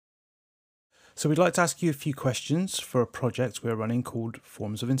So we'd like to ask you a few questions for a project we're running called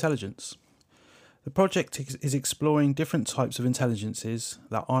Forms of Intelligence. The project is exploring different types of intelligences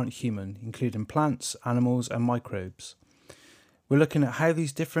that aren't human, including plants, animals, and microbes. We're looking at how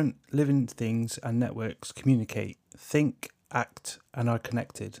these different living things and networks communicate, think, act, and are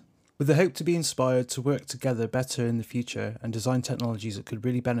connected, with the hope to be inspired to work together better in the future and design technologies that could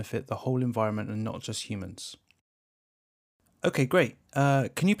really benefit the whole environment and not just humans. Okay, great.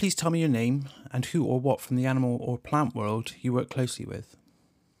 Can you please tell me your name and who or what from the animal or plant world you work closely with?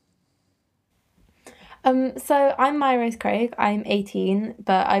 So I'm Rose Craig, I'm 18,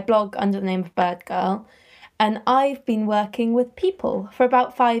 but I blog under the name of Bird Girl, and I've been working with people for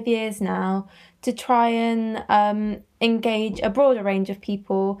about 5 years now to try and engage a broader range of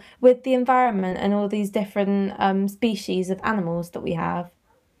people with the environment and all these different species of animals that we have.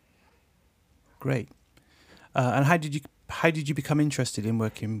 Great. And how did you become interested in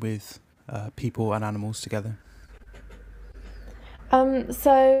working with people and animals together?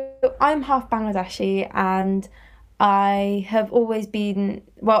 So I'm half Bangladeshi, and I have always been,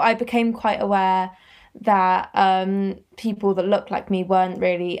 well, I became quite aware that people that look like me weren't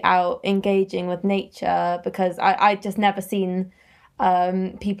really out engaging with nature because I'd just never seen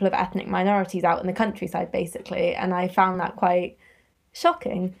people of ethnic minorities out in the countryside, basically, and I found that quite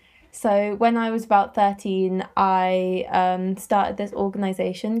shocking. So when I was about 13, I started this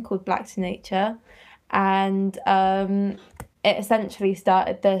organisation called Black to Nature, and it essentially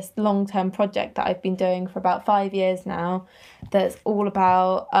started this long-term project that I've been doing for about 5 years now that's all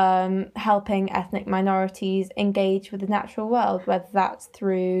about helping ethnic minorities engage with the natural world, whether that's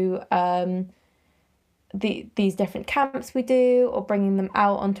through these different camps we do, or bringing them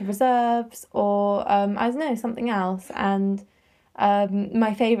out onto reserves, or I don't know, something else. And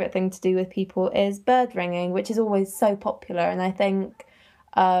my favourite thing to do with people is bird ringing, which is always so popular. And I think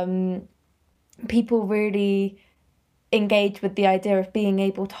people really engage with the idea of being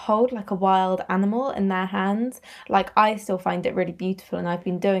able to hold like a wild animal in their hands. Like I still find it really beautiful, and I've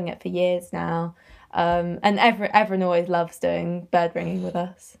been doing it for years now. And everyone always loves doing bird ringing with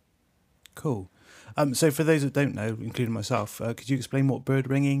us. Cool. So for those that don't know, including myself, could you explain what bird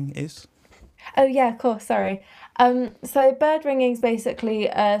ringing is? Oh yeah, of course. Sorry. So bird ringing is basically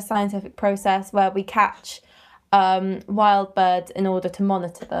a scientific process where we catch wild birds in order to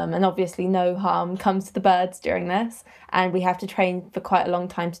monitor them, and obviously no harm comes to the birds during this, and we have to train for quite a long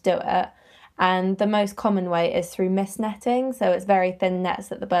time to do it. And the most common way is through mist netting, so it's very thin nets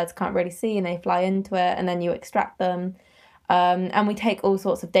that the birds can't really see, and they fly into it, and then you extract them. And we take all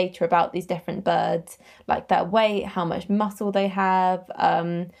sorts of data about these different birds, like their weight, how much muscle they have,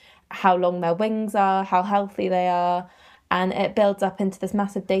 how long their wings are, how healthy they are. And it builds up into this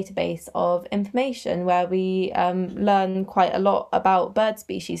massive database of information where we learn quite a lot about bird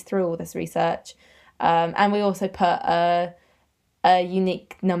species through all this research. And we also put a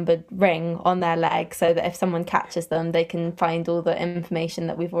unique numbered ring on their leg so that if someone catches them, they can find all the information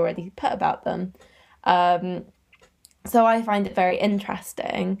that we've already put about them. So I find it very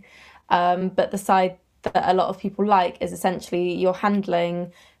interesting. But the side that a lot of people like is essentially you're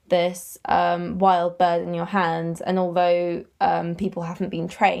handling this wild bird in your hands, and although people haven't been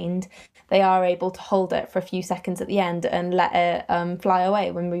trained, they are able to hold it for a few seconds at the end and let it fly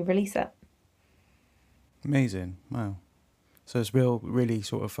away when we release it. Amazing. Wow. So it's really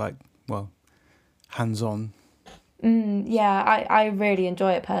sort of like, well, hands-on. Yeah, I really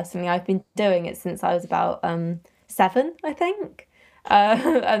enjoy it personally. I've been doing it since I was about 7, I think.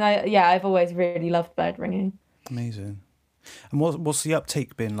 And I've always really loved bird ringing. Amazing. And what's the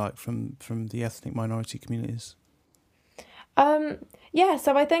uptake been like from the ethnic minority communities? Yeah,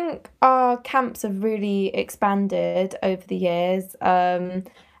 so I think our camps have really expanded over the years. And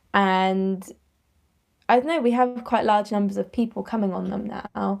I don't know, we have quite large numbers of people coming on them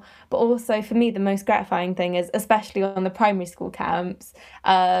now. But also, for me, the most gratifying thing is, especially on the primary school camps,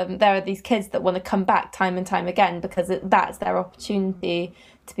 there are these kids that want to come back time and time again because that's their opportunity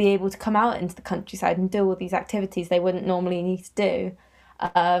to be able to come out into the countryside and do all these activities they wouldn't normally need to do.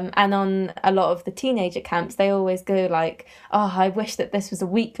 And on a lot of the teenager camps, they always go like, "Oh, I wish that this was a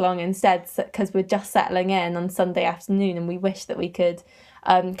week long instead, because we're just settling in on Sunday afternoon, and we wish that we could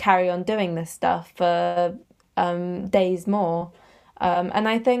carry on doing this stuff for days more." And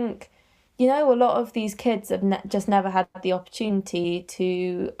I think, a lot of these kids have just never had the opportunity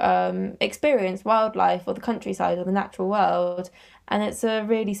to experience wildlife or the countryside or the natural world, and it's a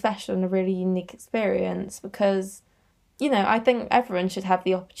really special and a really unique experience because I think everyone should have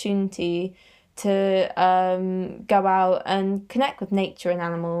the opportunity to go out and connect with nature and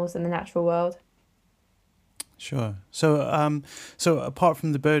animals and the natural world. Sure. So apart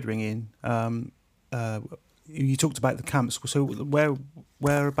from the bird ringing, you talked about the camps. So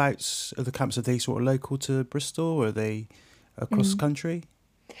whereabouts are the camps? Are they sort of local to Bristol, or are they across the Mm. country?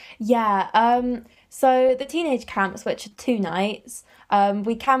 Yeah, so the teenage camps, which are 2 nights,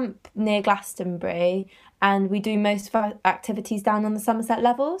 we camp near Glastonbury and we do most of our activities down on the Somerset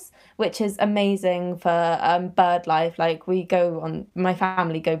levels, which is amazing for bird life. Like my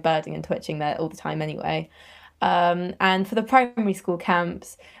family go birding and twitching there all the time anyway. And for the primary school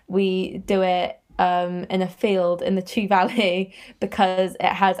camps, we do it in a field in the Chew Valley because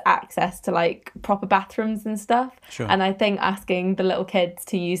it has access to like proper bathrooms and stuff. Sure. And I think asking the little kids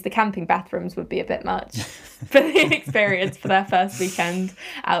to use the camping bathrooms would be a bit much for the experience for their first weekend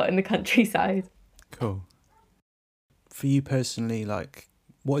out in the countryside. Cool. For you personally, like,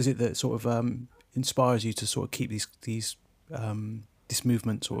 what is it that sort of inspires you to sort of keep this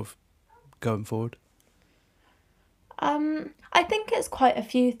movement sort of going forward? I think it's quite a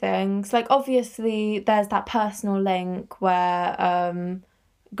few things. Like obviously there's that personal link where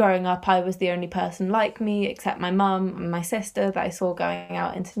growing up I was the only person like me except my mum and my sister that I saw going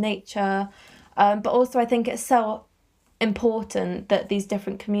out into nature. But also I think it's so important that these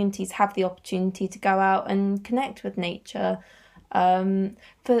different communities have the opportunity to go out and connect with nature. For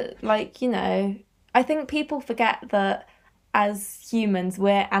like, I think people forget that as humans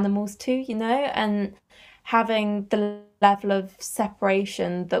we're animals too, and having the level of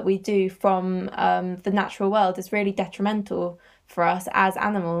separation that we do from the natural world is really detrimental for us as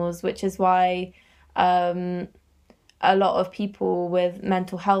animals, which is why um, a lot of people with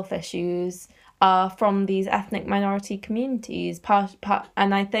mental health issues are from these ethnic minority communities.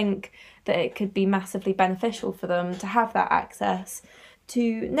 And I think that it could be massively beneficial for them to have that access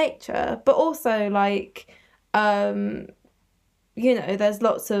to nature. But also, like, there's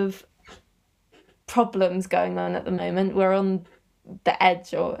lots of problems going on at the moment. We're on the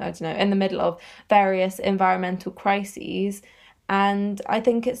edge, or I don't know, in the middle of various environmental crises. And I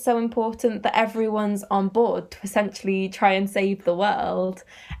think it's so important that everyone's on board to essentially try and save the world.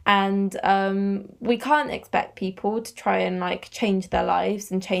 And we can't expect people to try and like change their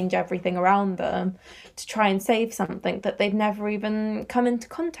lives and change everything around them to try and save something that they've never even come into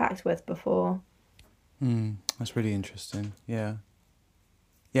contact with before. That's really interesting. Yeah.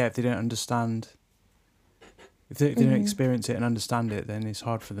 Yeah, if they don't understand, if they don't experience it and understand it, then it's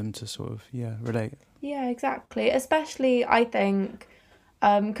hard for them to sort of, relate. Yeah, exactly. Especially, I think,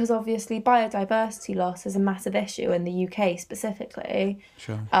 because obviously biodiversity loss is a massive issue in the UK specifically.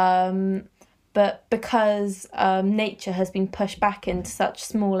 Sure. But because nature has been pushed back into such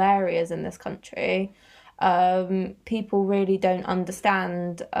small areas in this country, people really don't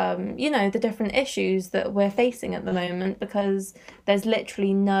understand, the different issues that we're facing at the moment because there's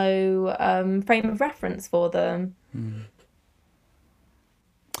literally no frame of reference for them.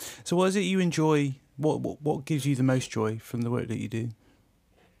 So what is it you enjoy? What gives you the most joy from the work that you do?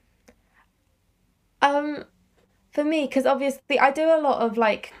 For me, because obviously I do a lot of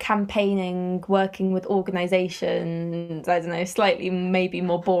like campaigning, working with organisations, I don't know, slightly maybe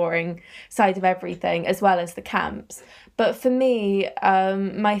more boring side of everything, as well as the camps. But for me,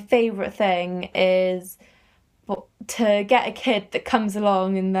 my favourite thing is to get a kid that comes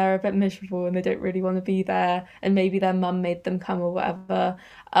along and they're a bit miserable and they don't really want to be there, and maybe their mum made them come or whatever,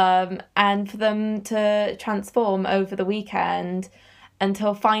 and for them to transform over the weekend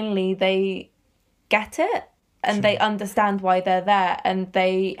until finally they get it and they understand why they're there and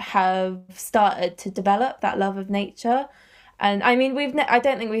they have started to develop that love of nature. And I mean, I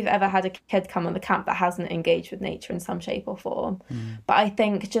don't think we've ever had a kid come on the camp that hasn't engaged with nature in some shape or form. But I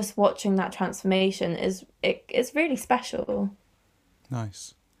think just watching that transformation it's really special.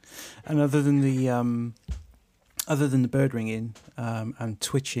 Nice. And other than the bird ringing and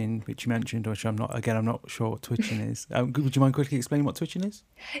twitching, which you mentioned, which I'm not sure what twitching is. Would you mind quickly explaining what twitching is?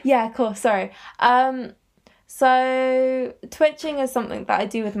 Yeah, of course. Sorry. So twitching is something that I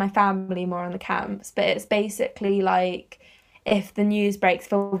do with my family more on the camps, but it's basically like if the news breaks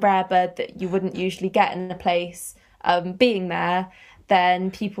for a rare bird that you wouldn't usually get in a place being there,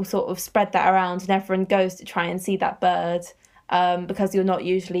 then people sort of spread that around and everyone goes to try and see that bird because you're not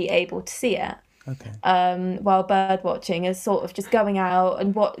usually able to see it. Okay. While bird watching is sort of just going out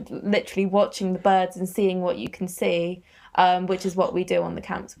and literally watching the birds and seeing what you can see, which is what we do on the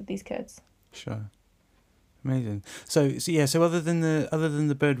camps with these kids. Sure. Amazing. So other than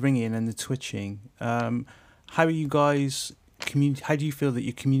the bird ringing and the twitching, how are you guys how do you feel that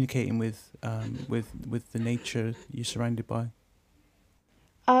you're communicating with the nature you're surrounded by?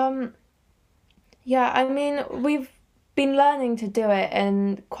 Yeah, I mean, we've been learning to do it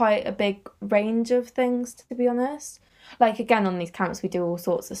in quite a big range of things, to be honest. Like, again, on these camps, we do all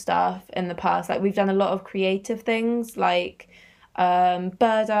sorts of stuff in the past. Like, we've done a lot of creative things, like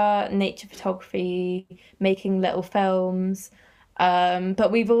bird art, nature photography, making little films.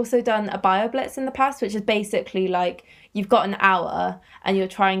 But we've also done a BioBlitz in the past, which is basically like you've got an hour and you're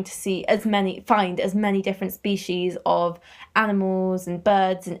trying to find as many different species of animals and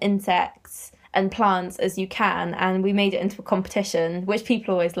birds and insects and plants as you can. And we made it into a competition, which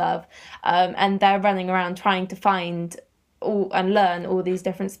people always love. And they're running around trying to find all and learn all these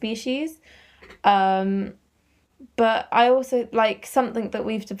different species. But I also like something that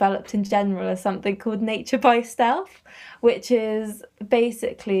we've developed in general is something called Nature by Stealth, which is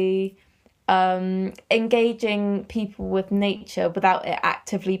basically engaging people with nature without it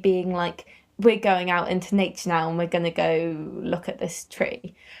actively being like, we're going out into nature now and we're going to go look at this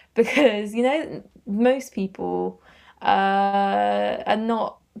tree. Because, most people are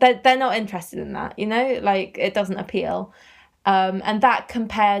not, they're not interested in that, like it doesn't appeal. And that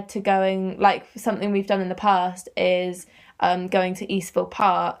compared to going, like something we've done in the past is going to Eastville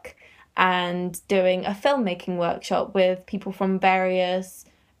Park and doing a filmmaking workshop with people from various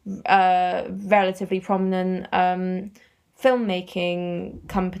relatively prominent filmmaking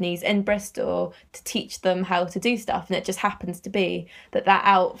companies in Bristol to teach them how to do stuff. And it just happens to be that they're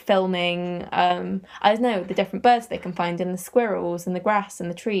out filming, I don't know, the different birds they can find in the squirrels and the grass and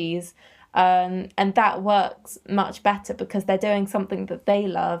the trees. And that works much better because they're doing something that they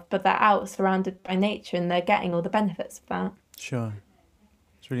love, but they're out surrounded by nature and they're getting all the benefits of that. Sure.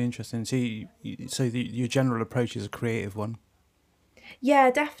 It's really interesting. So your general approach is a creative one.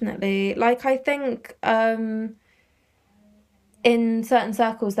 Yeah, definitely. Like, I think in certain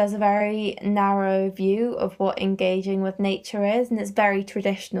circles, there's a very narrow view of what engaging with nature is, and it's very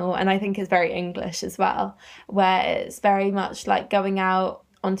traditional, and I think it's very English as well, where it's very much like going out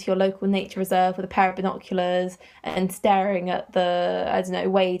onto your local nature reserve with a pair of binoculars and staring at the, I don't know,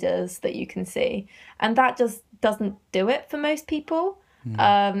 waders that you can see. And that just doesn't do it for most people.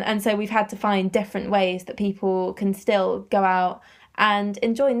 And so we've had to find different ways that people can still go out and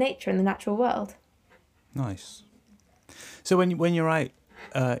enjoy nature in the natural world. Nice. So when you're out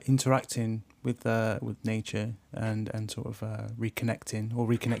interacting with nature and sort of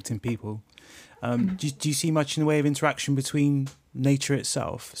reconnecting people, do you see much in the way of interaction between nature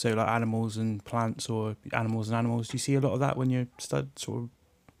itself? So like animals and plants, or animals and animals. Do you see a lot of that when you're sort of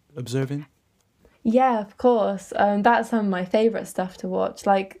observing? Yeah, of course. That's some of my favourite stuff to watch.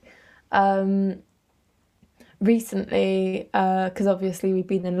 Like recently, because obviously we've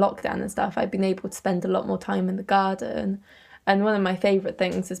been in lockdown and stuff, I've been able to spend a lot more time in the garden. And one of my favourite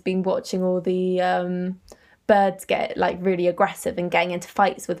things has been watching all the birds get like really aggressive and getting into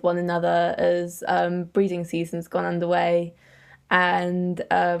fights with one another as breeding season's gone underway, and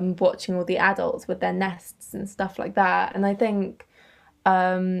watching all the adults with their nests and stuff like that. And I think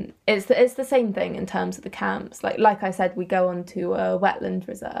it's the same thing in terms of the camps. Like I said, we go on to a wetland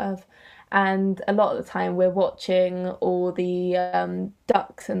reserve, and a lot of the time we're watching all the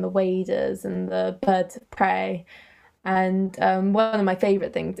ducks and the waders and the birds of prey. And one of my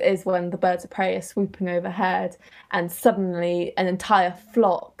favourite things is when the birds of prey are swooping overhead and suddenly an entire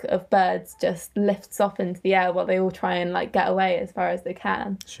flock of birds just lifts off into the air while they all try and like get away as far as they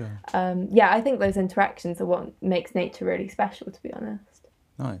can. Sure. Yeah, I think those interactions are what makes nature really special, to be honest.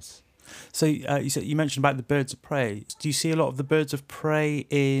 Nice. So you mentioned about the birds of prey. Do you see a lot of the birds of prey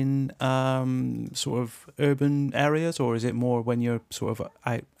in sort of urban areas, or is it more when you're sort of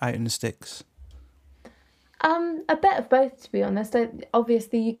out in the sticks? A bit of both, to be honest.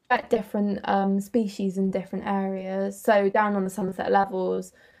 Obviously, you get different species in different areas. So down on the Somerset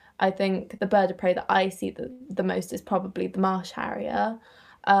Levels, I think the bird of prey that I see the most is probably the marsh harrier.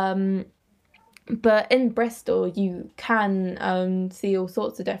 But in Bristol, you can see all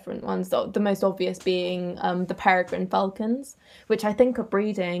sorts of different ones. The most obvious being the peregrine falcons, which I think are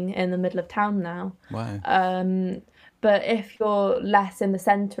breeding in the middle of town now. Wow. But if you're less in the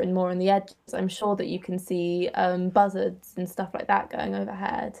centre and more on the edges, I'm sure that you can see buzzards and stuff like that going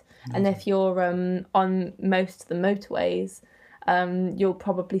overhead. Nice. And if you're on most of the motorways, you'll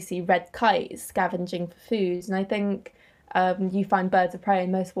probably see red kites scavenging for food. And I think you find birds of prey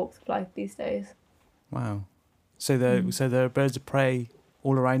in most walks of life these days. Wow. So there are birds of prey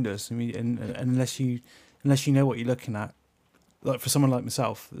all around us. I mean, and unless you know what you're looking at, like for someone like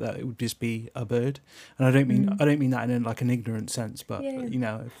myself, that it would just be a bird. And I don't mean that in like an ignorant sense, but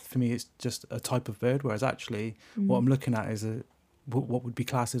yeah. For me it's just a type of bird, whereas actually what I'm looking at is what would be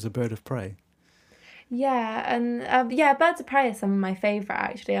classed as a bird of prey. Yeah, and birds of prey are some of my favourite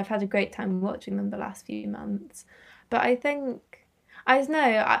actually. I've had a great time watching them the last few months. But I don't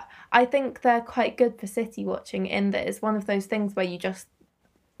know, I think they're quite good for city watching in that it's one of those things where you just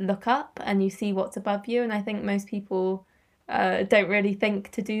look up and you see what's above you, and I think most people don't really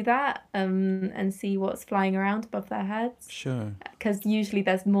think to do that and see what's flying around above their heads Sure. because usually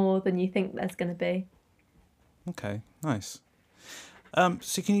there's more than you think there's going to be. Okay. Nice.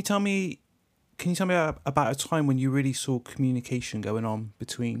 So can you tell me about a time when you really saw communication going on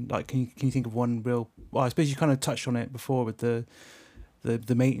between, like, can you think of one real? Well, I suppose you kind of touched on it before with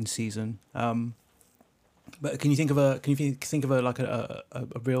the mating season. But can you think of a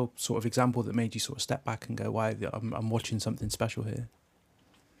real sort of example that made you sort of step back and go, "Why, I'm watching something special here."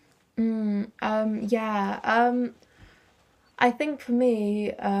 Yeah. I think for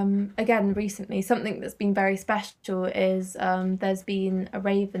me, again, recently, something that's been very special is there's been a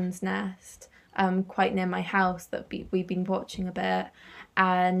raven's nest quite near my house that we've been watching a bit,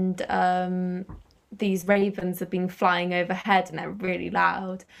 and these ravens have been flying overhead and they're really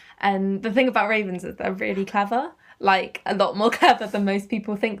loud. And the thing about ravens is they're really clever, like a lot more clever than most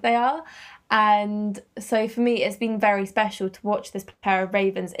people think they are. And so for me, it's been very special to watch this pair of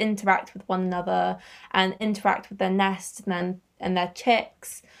ravens interact with one another and interact with their nest and their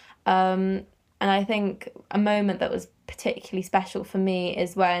chicks. And I think a moment that was particularly special for me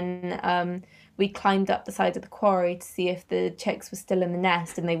is when we climbed up the side of the quarry to see if the chicks were still in the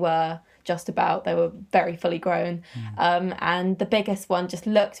nest, and they were just about. They were very fully grown. And the biggest one just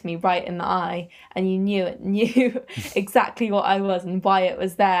looked me right in the eye, and you knew it knew exactly what I was and why it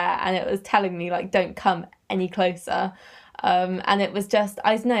was there, and it was telling me, like, don't come any closer. And it was just,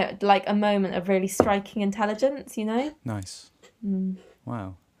 I don't know, like a moment of really striking intelligence, you know? Nice.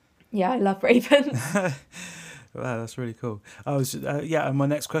 Wow. Yeah, I love ravens. Wow, that's really cool. I was yeah. And my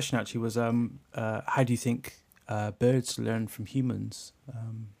next question actually was, how do you think birds learn from humans?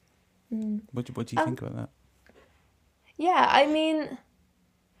 What do you think about that? Yeah, I mean,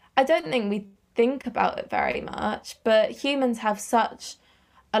 I don't think we think about it very much, but humans have such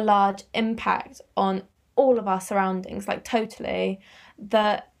a large impact on all of our surroundings, like totally,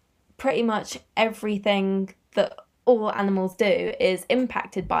 that pretty much everything that all animals do is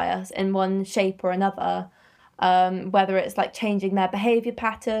impacted by us in one shape or another. Whether it's like changing their behavior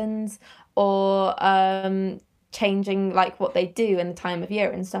patterns or changing like what they do in the time of year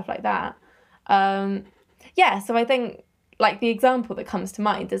and stuff like that. Um, yeah, so I think like the example that comes to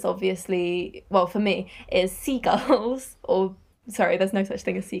mind is obviously, well, for me, is seagulls, or sorry, there's no such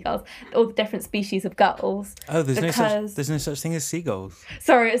thing as seagulls, all the different species of gulls. Oh, Because there's no such thing as seagulls.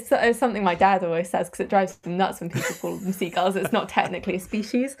 sorry, it's something my dad always says because it drives him nuts when people call them seagulls. It's not technically a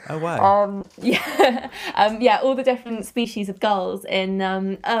species. Oh wow. Yeah, yeah, all the different species of gulls in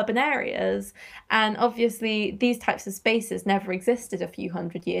urban areas, and obviously these types of spaces never existed a few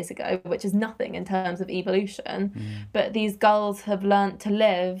hundred years ago, which is nothing in terms of evolution. But these gulls have learnt to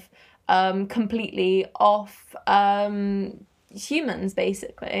live completely off humans,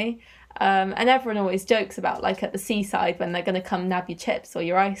 basically. And everyone always jokes about like at the seaside when they're going to come nab your chips or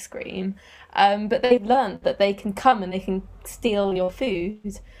your ice cream. But they've learned that they can come and they can steal your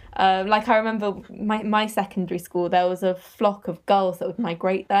food. Like I remember my secondary school, there was a flock of gulls that would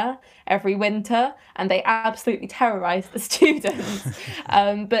migrate there every winter, and they absolutely terrorized the students.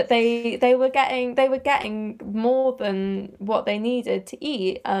 But they were getting more than what they needed to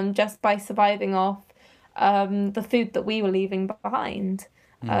eat, just by surviving off the food that we were leaving behind.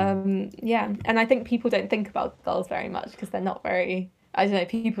 Yeah, and I think people don't think about gulls very much because they're not very. I don't know.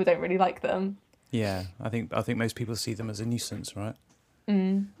 People don't really like them. Yeah, I think most people see them as a nuisance, right?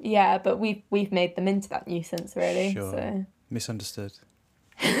 Yeah, but we've made them into that nuisance, really. Sure. So Misunderstood.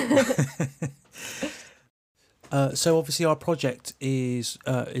 So obviously our project is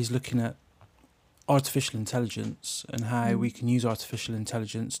looking at artificial intelligence and how we can use artificial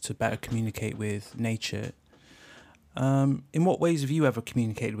intelligence to better communicate with nature. In what ways have you ever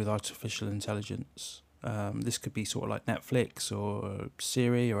communicated with artificial intelligence? This could be sort of like Netflix or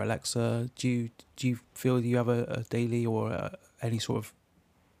Siri or Alexa. Do you feel you have a daily or any sort of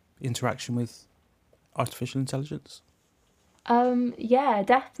interaction with artificial intelligence? yeah,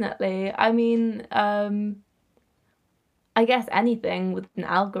 definitely. I mean, I guess anything with an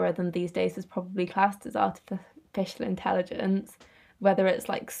algorithm these days is probably classed as artificial intelligence, whether it's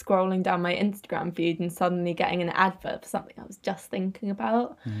like scrolling down my Instagram feed and suddenly getting an advert for something I was just thinking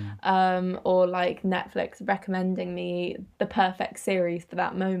about, or like Netflix recommending me the perfect series for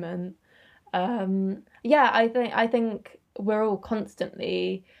that moment. Yeah, I think we're all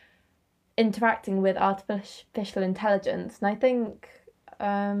constantly interacting with artificial intelligence, and I think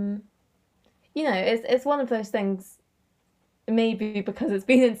it's one of those things maybe because it's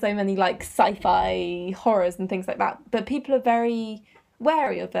been in so many like sci-fi horrors and things like that, but people are very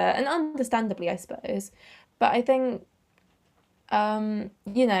wary of it, and understandably, I suppose. But I think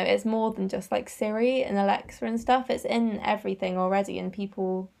it's more than just like Siri and Alexa and stuff. It's in everything already, and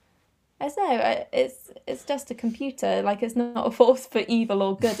people, I don't know, it's just a computer. Like it's not a force for evil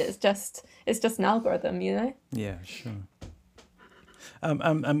or good. It's just an algorithm, you know? Yeah, sure.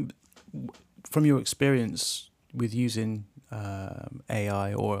 From your experience with using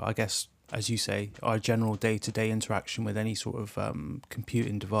AI, or I guess, as you say, our general day-to-day interaction with any sort of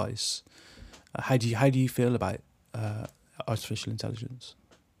computing device, how do you feel about artificial intelligence?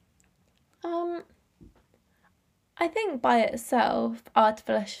 I think by itself, I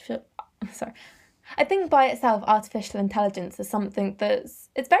think by itself, artificial intelligence is something it's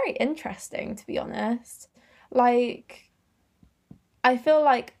very interesting, to be honest. Like, I feel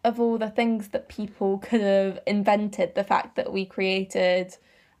like of all the things that people could have invented, the fact that we created,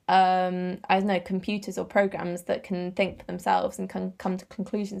 I don't know, computers or programs that can think for themselves and can come to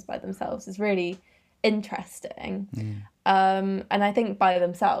conclusions by themselves is really interesting. And I think by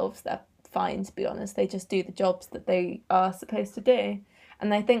themselves, they're fine, to be honest. They just do the jobs that they are supposed to do.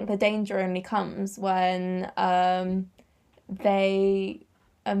 And I think the danger only comes when they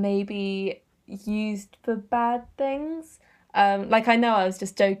are maybe used for bad things. Like I know I was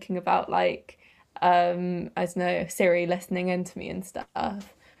just joking about like I don't know, Siri listening into me and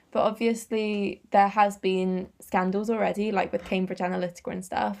stuff. But obviously there has been scandals already, like with Cambridge Analytica and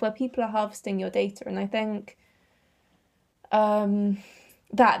stuff, where people are harvesting your data, and I think for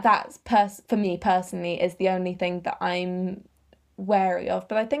me personally is the only thing that I'm wary of.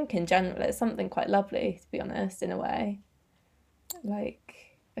 But I think in general it's something quite lovely, to be honest, in a way.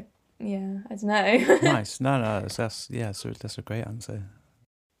 Like, yeah, I don't know. Nice. No, that's a great answer.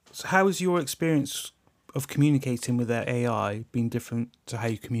 So how has your experience of communicating with their AI been different to how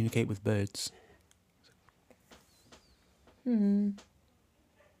you communicate with birds? Hmm.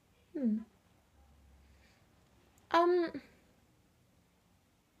 Um,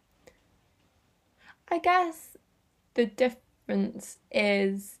 I guess the difference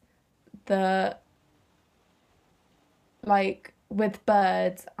is that, like, with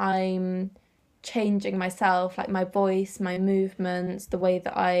birds, I'm changing myself, like my voice, my movements, the way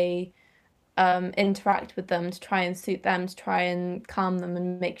that I interact with them to try and suit them, to try and calm them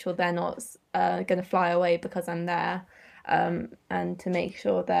and make sure they're not going to fly away because I'm there, and to make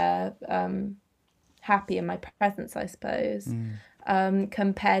sure they're happy in my presence, I suppose.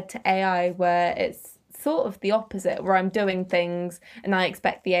 Compared to AI, where it's sort of the opposite, where I'm doing things and I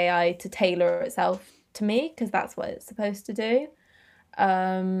expect the AI to tailor itself to me because that's what it's supposed to do.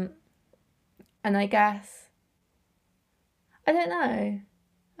 Um, and I guess, I don't know.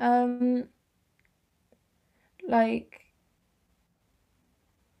 Um, like,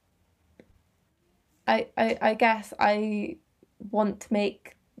 I guess I want to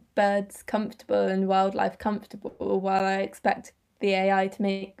make birds comfortable and wildlife comfortable while I expect the AI to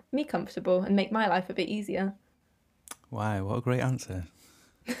make me comfortable and make my life a bit easier. Wow, what a great answer.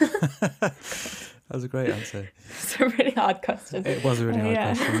 That was a great answer. It's a really hard question. It was a really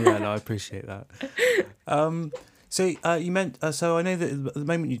hard question. Yeah, no, I appreciate that. So I know that at the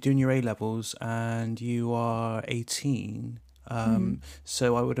moment you're doing your A levels and you are 18.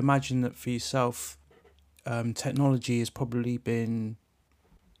 So I would imagine that for yourself, technology has probably been,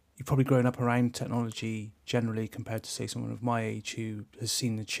 you've probably grown up around technology generally compared to, say, someone of my age who has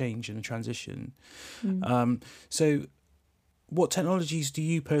seen the change and the transition. So what technologies do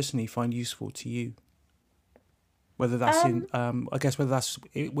you personally find useful to you? Whether that's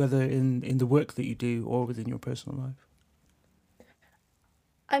whether in the work that you do or within your personal life.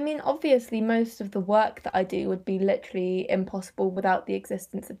 I mean, obviously, most of the work that I do would be literally impossible without the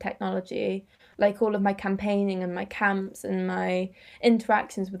existence of technology. Like all of my campaigning and my camps and my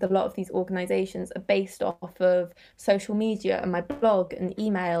interactions with a lot of these organizations are based off of social media and my blog and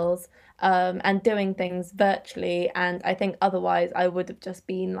emails, and doing things virtually. And I think otherwise I would have just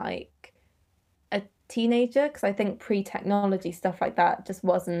been like a teenager because I think pre-technology stuff like that just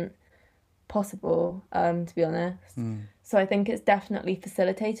wasn't possible, to be honest. So I think it's definitely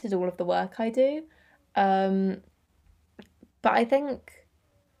facilitated all of the work I do. Um, but I think,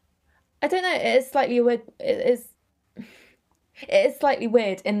 I don't know, it is slightly weird. It is slightly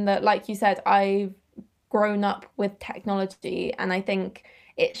weird in that, like you said, I've grown up with technology and I think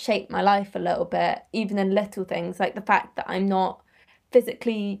it shaped my life a little bit, even in little things, like the fact that I'm not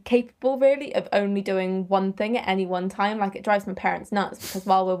physically capable really of only doing one thing at any one time. Like it drives my parents nuts because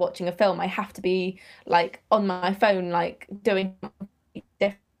while we're watching a film, I have to be like on my phone, like doing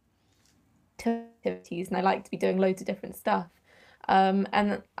different activities, and I like to be doing loads of different stuff.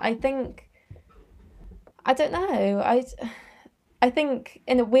 And I think, I don't know, I think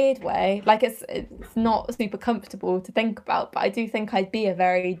in a weird way, like it's not super comfortable to think about, but I do think I'd be a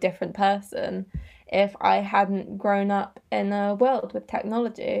very different person if I hadn't grown up in a world with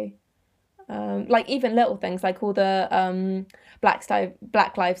technology. Like even little things like all the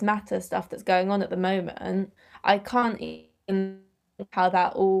Black Lives Matter stuff that's going on at the moment. I can't even think how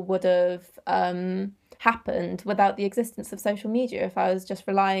that all would have happened without the existence of social media if I was just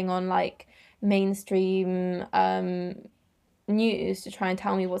relying on like mainstream news to try and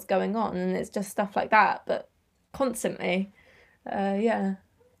tell me what's going on, and it's just stuff like that, but constantly. Yeah.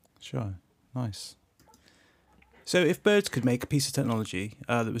 Sure. Nice. So, if birds could make a piece of technology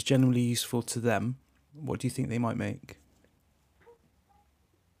that was genuinely useful to them, what do you think they might make?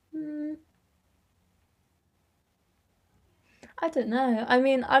 I don't know. I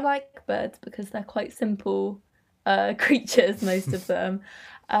mean, I like birds because they're quite simple creatures, most of them.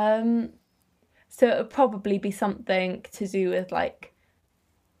 Um, so it would probably be something to do with like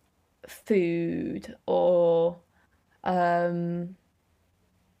food or um,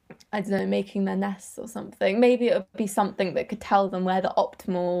 I don't know, making their nests or something. Maybe it would be something that could tell them where the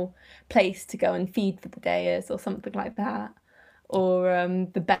optimal place to go and feed for the day is, or something like that. Or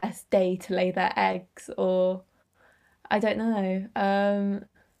the best day to lay their eggs, or I don't know.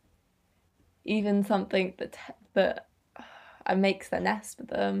 Even something that makes their nest for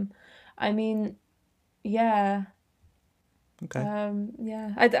them. I mean, yeah, Okay.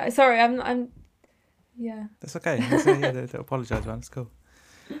 yeah. Sorry, yeah. That's okay. Yeah, don't apologise, man. It's cool.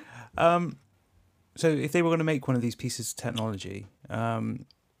 So, if they were going to make one of these pieces of technology,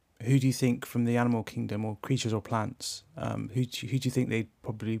 who do you think from the animal kingdom, or creatures or plants, who do you think they'd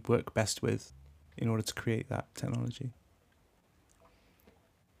probably work best with in order to create that technology?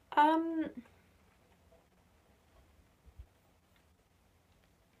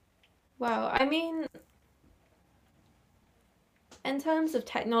 Well, I mean, in terms of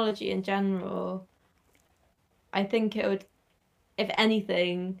technology in general, I think it would, if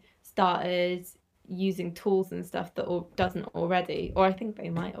anything, started using tools and stuff that doesn't already, or I think they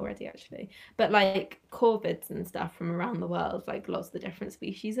might already actually, but like corvids and stuff from around the world, like lots of the different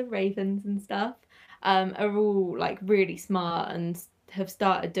species of ravens and stuff, are all like really smart and have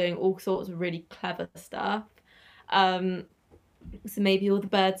started doing all sorts of really clever stuff. Um, so maybe all the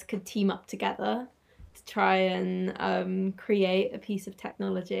birds could team up together to try and create a piece of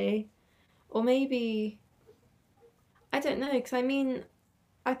technology, or maybe I don't know, because I mean,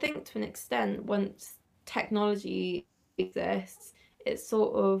 I think to an extent, once technology exists, it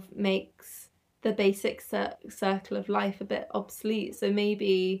sort of makes the basic circle of life a bit obsolete. So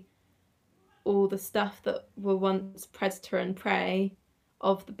maybe all the stuff that were once predator and prey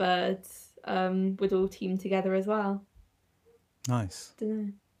of the birds would all team together as well. Nice. Don't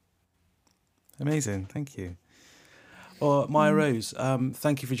know. Amazing. Thank you. Well, Maya Rose,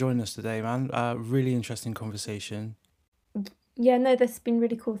 thank you for joining us today, man. Really interesting conversation. Yeah, no, this has been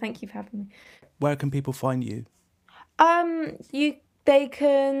really cool. Thank you for having me. Where can people find you? They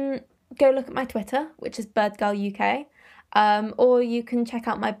can go look at my Twitter, which is BirdGirlUK, or you can check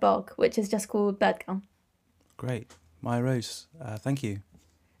out my blog, which is just called BirdGirl. Great. Maya Rose, thank you.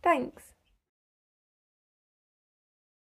 Thanks.